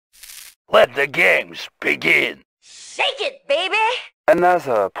Let the games begin. Shake it, baby!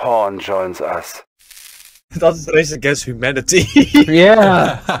 Another pawn joins us. Dat is race against humanity.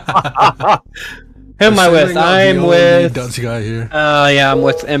 Yeah. Who am I with? I'm with Dutch guy here. Yeah, I'm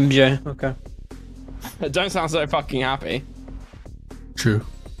with MJ. Okay. Don't sound so fucking happy. True.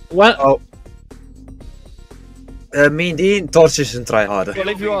 What? Oh. Me and Ian, Torch is een tryharder. Well,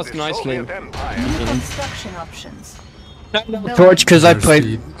 if you ask nicely. New construction options. Torch, because I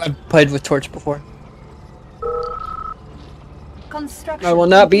played with Torch before. Construction. I will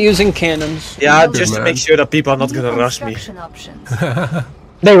not be using cannons. Yeah, just to make sure that people are not gonna rush me.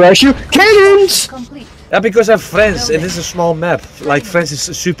 They rush you? Cannons! Complete. Yeah, because I have friends and this is a small map. Like, friends is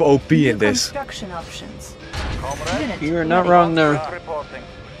super OP in this. Construction options. You are not wrong there.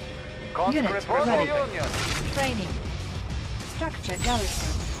 Unit ready. Training. Structure garrison.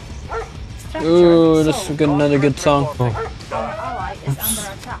 Structure Ooh, this is sold. another good song. Our ally is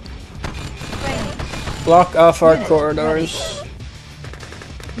under attack. Training. Block off our corridors.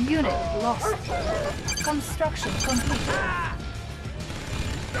 Unit lost. Construction complete.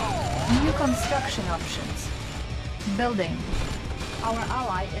 New construction options. Building. Our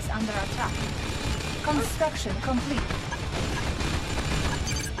ally is under attack. Construction complete.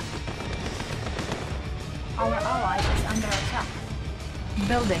 Our ally is under attack.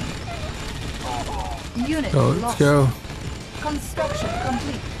 Building. Unit Go, let's lost. go. Construction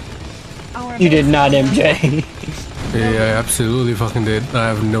complete. Our You did base not, MJ. Yeah, I absolutely fucking did. I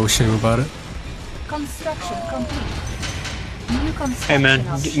have no shame about it. Construction complete. New construction Hey man,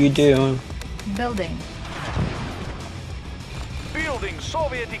 options. you do. Building. Building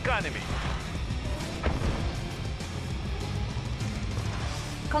Soviet economy.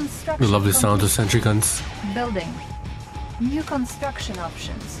 Construction We love the sound of complete. sentry guns. Building. New construction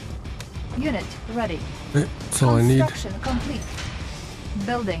options. Unit ready. That's all I need. Construction complete.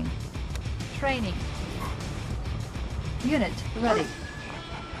 Building. Training. Unit ready.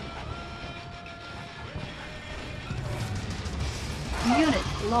 Unit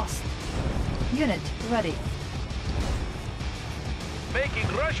lost. Unit ready. Making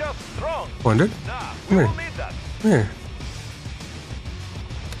Russia strong. Wondered? Nah, Come here. need that. Come here.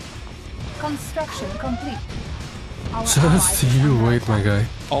 Construction complete. Our So ally that's is you, under wait my attack. guy.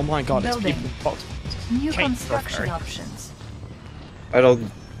 Oh my god, it's Building. people box. New Kate construction Strawberry. options. I don't...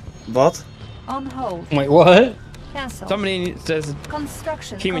 What? On hold. Wait, what? Cancel. Somebody says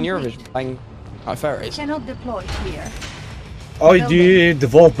Construction team in complete. Eurovision playing like fairies. Cannot deploy here. Oh, do you the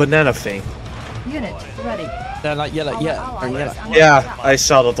wolf banana thing? Unit ready. They're like yellow, Our yeah, ally they're is yellow. under Yeah, attack. I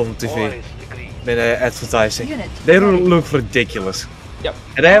saw that on TV. With advertising. Unit They ready. look ridiculous. Yep.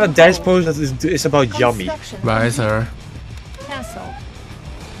 And they have a dice post that is about yummy. Construction Bye, complete. sir. Cancel.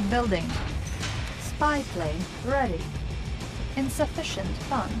 Building. Spy plane ready. Insufficient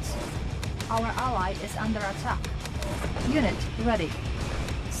funds. Our ally is under attack. Unit ready.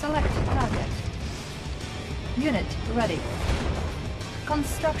 Select target. Unit ready.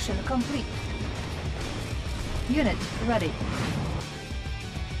 Construction complete. Unit ready.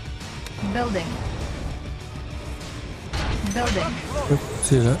 Building. Building.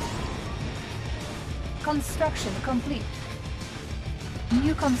 See that? Construction complete.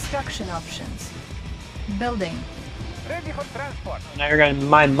 New construction options. Building. Ready for transport. Now you're gonna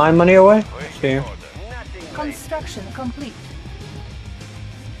mine my money away? See. Construction complete.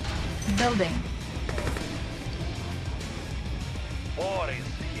 Building. War is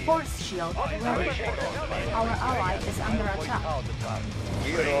here. Force shield ready. Our ally is under attack.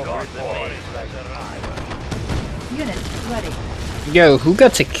 Unit ready. Yo, who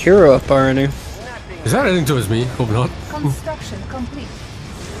got Sekiro up already? Is that anything towards me? Hope not. Construction complete.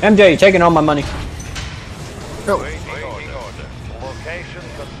 MJ, you taking all my money. Waiting order. Location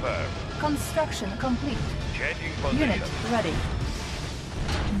confirmed. Construction complete. Changing Unit position. ready.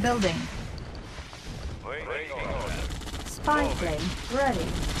 Building. Waiting order. Spy plane ready.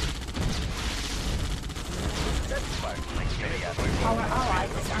 Our ally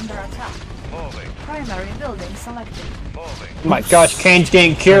is under attack. Moving. Primary building selected. Moving. Oh my gosh, Kane's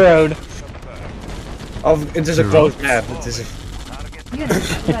getting Kiro'd. Oh, it is a closed map. It is a...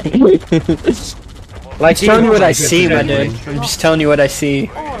 Unit ready. Like, I'm telling you what I see, my dude. I'm just telling you what I see.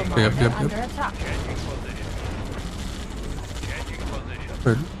 All Yep, miner yep. under attack.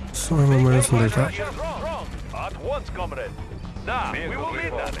 Wait, sorry, my man is under attack. Wrong. At once, comrade. Nah, we will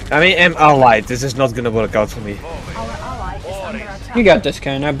need that. I mean, I'm allied. This is not gonna work out for me. Our ally is under attack. You got this,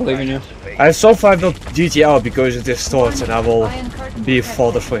 Kane. I believe in you. I have so far built GTL because it is Torch and I will Iron curtain be a protected.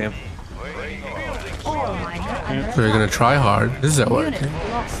 fodder for him. Ore miner under So you're gonna attack. try hard. This is at work. Unit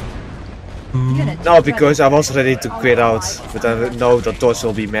lost. Unit No, ready. because I was ready to quit out, but I know that Torch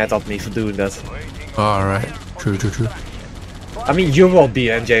will be mad at me for doing that. Alright. True, true, true. I mean, you will be,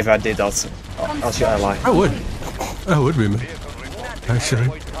 MJ, if I did that as your ally. I would. I would be, man. Actually.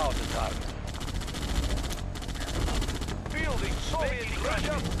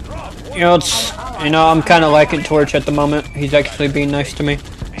 You know, it's, I'm kind of liking Torch at the moment. He's actually being nice to me.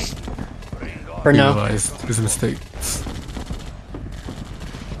 For now. Realized his mistakes.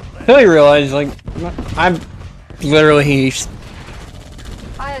 Until you realize, like, I'm literally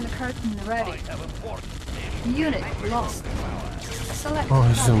Iron curtain ready. Unit lost. Select. Oh,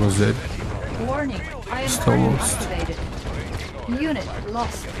 he's almost dead. Warning. Iron Just curtain almost. activated. Unit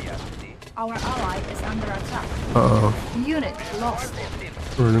lost. Our ally is under attack. Uh-oh. Unit lost.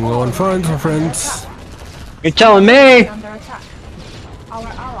 Running low on funds, my friends. You're telling me? Under attack. Our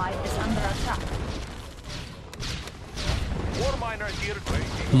ally is under attack.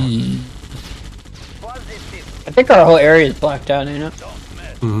 I think our whole area is blacked out, ain't it?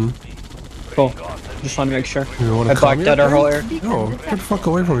 Mm-hmm. Cool. Just want to make sure. You wanna I blacked come out here? our whole area. Beacon No, get detected. the fuck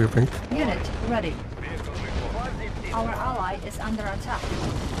away from me, Pink. Unit ready. Our ally is under attack.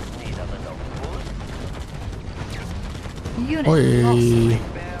 Unit Oi. lost.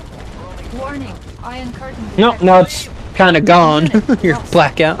 Warning. Iron curtain No, detected. no, it's kind of gone. Your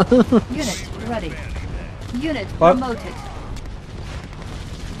blackout. Unit ready. Unit What? promoted.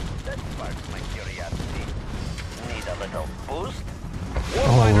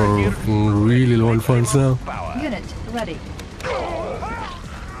 Oh, we're really low on funds now. Unit ready.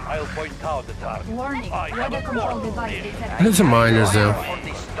 I'll point out the target. Warning. Weather control device detected. There's some miners though.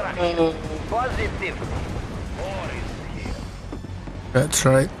 Positive. That's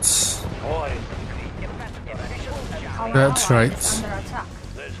right. Our That's ally right. is under attack.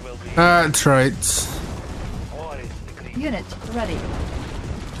 That's right. Unit ready.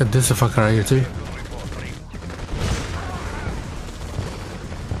 Get this the fuck out of here too.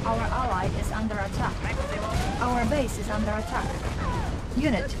 Our ally is under attack. Our base is under attack.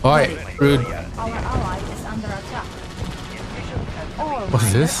 Unit Oi, ready. rude. Our ally is under attack. All What's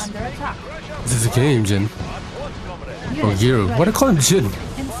miners this? under attack. This is a game, Jin. Unit Oh, Giro. ready. What I call him Jin?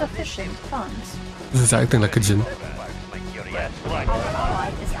 Insufficient funds. This is acting like a Jin. Our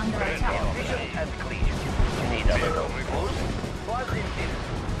ally is under attack.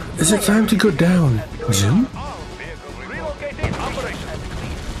 Is it time to go down, Jin?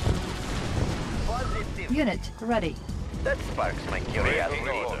 Unit ready. That sparks my curiosity.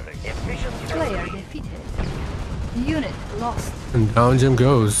 Efficient Player defeated. Unit lost. And down Jim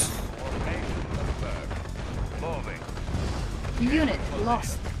goes. Unit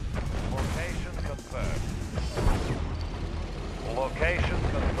lost. location confirmed. Location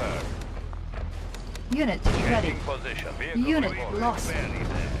confirmed. Unit ready. Position. Vehicle Unit reported. lost. Very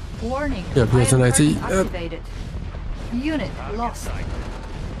there. Warning. Yep, here's an Iron IT. curtain Yep. activated. Unit lost.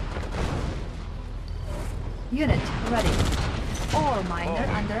 Unit ready. Ore miner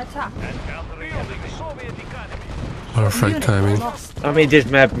under attack. Encountering Soviet economy. Perfect Unit timing. lost. I mean, this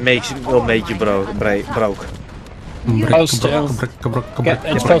map will make you broke. Unit Oh, still. Yeah,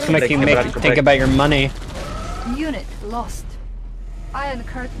 it's supposed to make you think about your money. Unit lost. Iron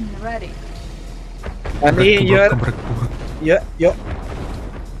curtain ready. I mean, yeah.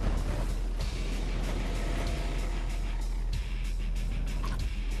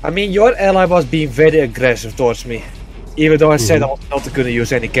 I mean, your ally was being very aggressive towards me, even though I said I was not gonna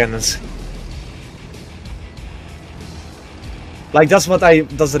use any cannons. Like that's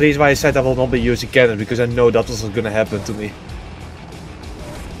the reason why I said I will not be using cannons, because I know that was gonna happen to me.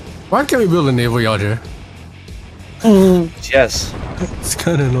 Why can't we build a naval yard here? Yes. It's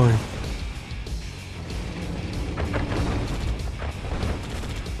kinda annoying.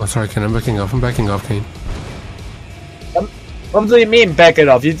 Oh, sorry, Ken, I'm backing off, Kane. What do you mean back it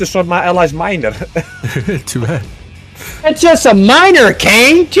off? You destroyed my ally's miner. Too bad. It's just a minor,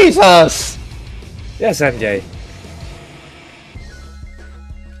 Kane! Jesus! Yes, MJ.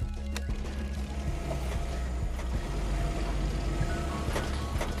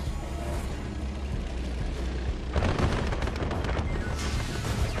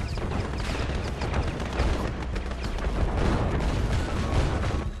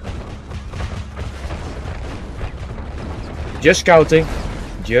 Just scouting.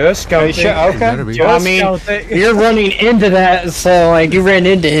 Just Are you scouting. sure? Okay. Better be. Well, I Just mean, scouting. you're running into that, so like you ran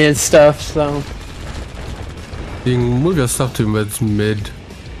into his stuff, so You can move your stuff to mid.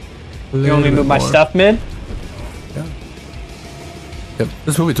 you only move my stuff mid. Yep,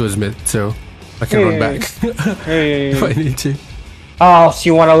 let's move it to his mid, so I can run back if I need to. Oh, so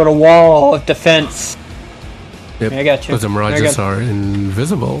you want a little wall of defense? Yep, I got you. because the I mirages got- are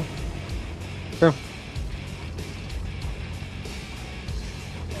invisible.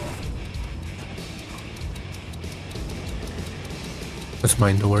 That's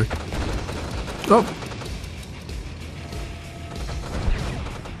mine, don't worry. Oh!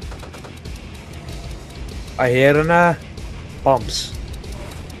 I hear bombs.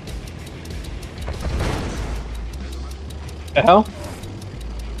 The hell?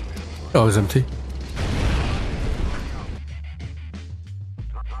 Oh, it's empty.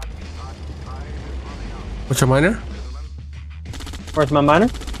 What's your miner? Where's my miner?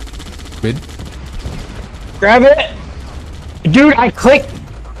 Mid. Grab it! Dude, I clicked!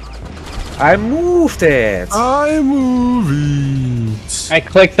 I moved it! I move it! I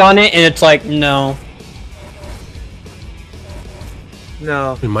clicked on it and it's like, no.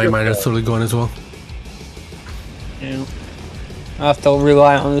 No. And my miner's totally gone as well. Yeah. I have to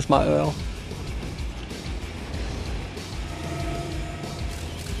rely on this miner.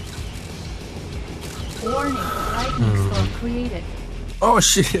 Warning, lightning storm created. Oh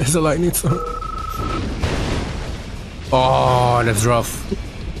shit, there's a lightning storm. Oh, that's rough.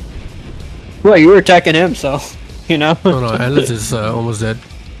 Well, you were attacking him, so, you know. Oh no, Atlas is almost dead.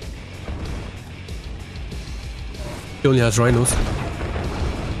 He only has rhinos.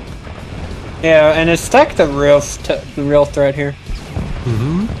 Yeah, and it's like the real threat here.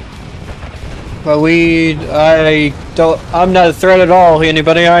 Mm-hmm. But I'm not a threat at all,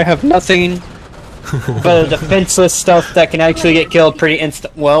 anybody. I have nothing but a defenseless stuff that can actually get killed pretty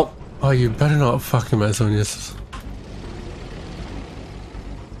instant. Well. Oh, you better not fucking mess on this.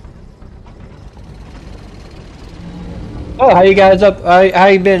 Oh, how you guys up? How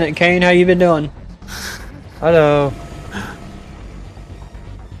you been, Kane? How you been doing? Hello.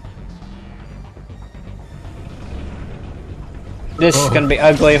 This is gonna be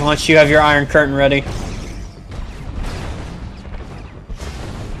ugly once you have your Iron Curtain ready.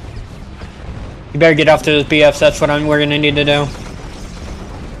 You better get off to those BFs, that's what we're gonna need to do.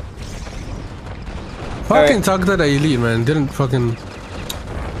 Fucking talk that elite, man. Didn't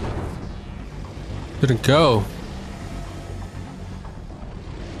go.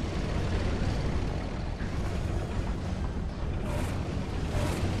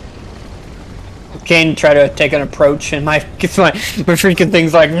 Kane try to take an approach and my freaking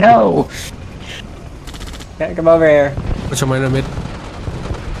thing's like, no! Okay, come over here. What's your miner mid?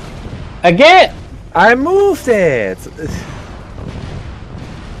 Again! I moved it!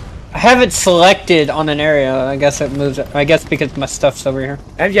 I have it selected on an area. I guess it moves it. I guess because my stuff's over here.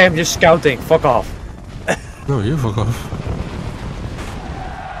 And yeah, I'm just scouting. Fuck off. No, you fuck off.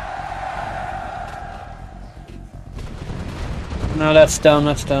 No, that's dumb,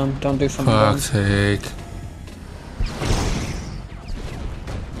 that's dumb. Don't do something dumb. Fuck's sake.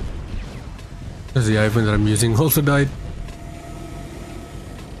 Because the iPhone that I'm using also died.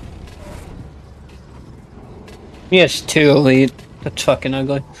 He has 2 elite. That's fucking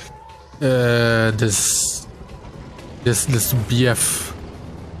ugly. This BF.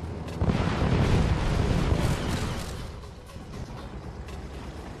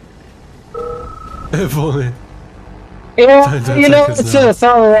 If only. Yeah, you know, it's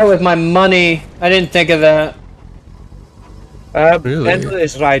not alright with my money. I didn't think of that. Really? Andrew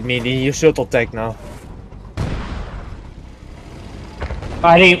is right, Meanie. You should attack now.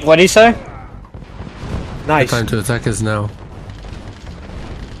 I didn't. What'd he say? Nice. The time to attack is now.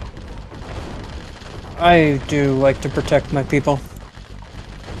 I do like to protect my people.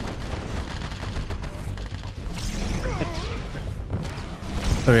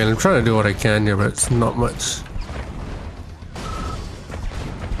 I mean, I'm trying to do what I can here, but it's not much.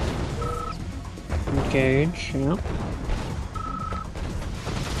 Engage, yeah.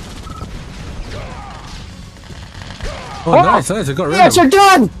 Oh, nice, nice, I got rid of BFs him. are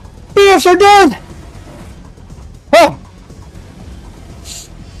done! BFs are done! Oh!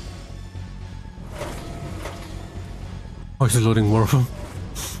 Oh, he's loading more of them.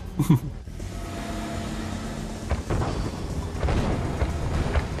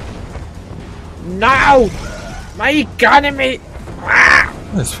 No! My economy! Ah!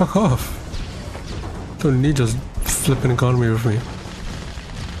 Let's fuck off. Don't need just flipping economy with me.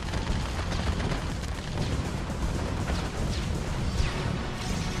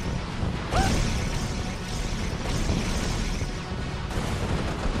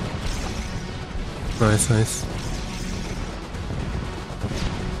 Nice, nice.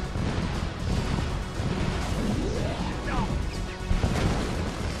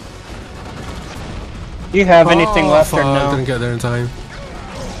 Do you have anything left or fuck, no? Didn't get there in time.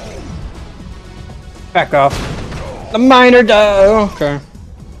 Back off. The miner died. Okay.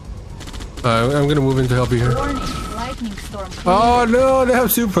 I'm gonna move in to help you here. Warning, lightning storm. Oh no, they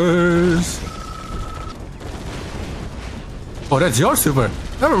have supers. Oh, that's your super.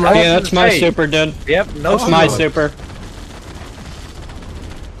 Never mind. Yeah, that's my Hey. super, dude. Yep, no That's my God. super.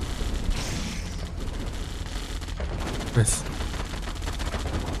 Nice.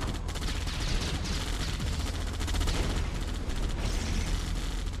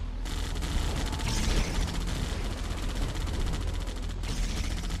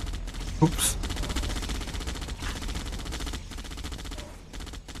 Oops.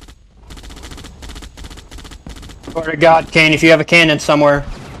 Swear to God, Kane, if you have a cannon somewhere.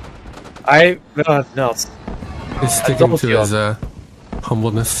 I will not. He's sticking told to you. his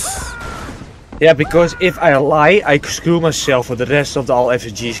humbleness. Yeah, because if I lie, I screw myself for the rest of the all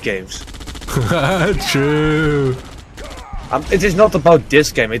FG's games. True. It is not about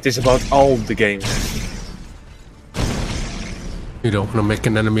this game, it is about all the games. You don't want to make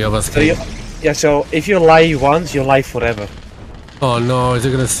an enemy of us, So you, Kane. yeah, so if you lie once, you lie forever. Oh no, is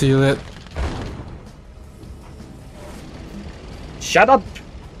he gonna steal it? Shut up!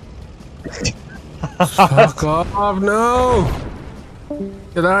 Fuck off, no!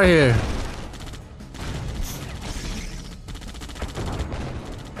 Get out of here.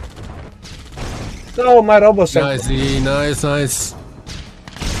 No, my robo Nice, E, nice, nice.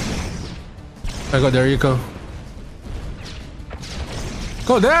 I go, there you go.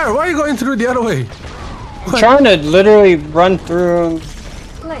 Go there! Why are you going through the other way? I'm trying to literally run through.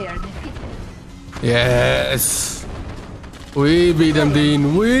 Player defeated. Yes! We beat them,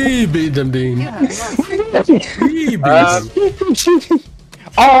 Dean. We beat them, Dean. You have lost. We beat them.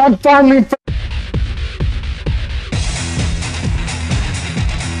 Oh, I'm finally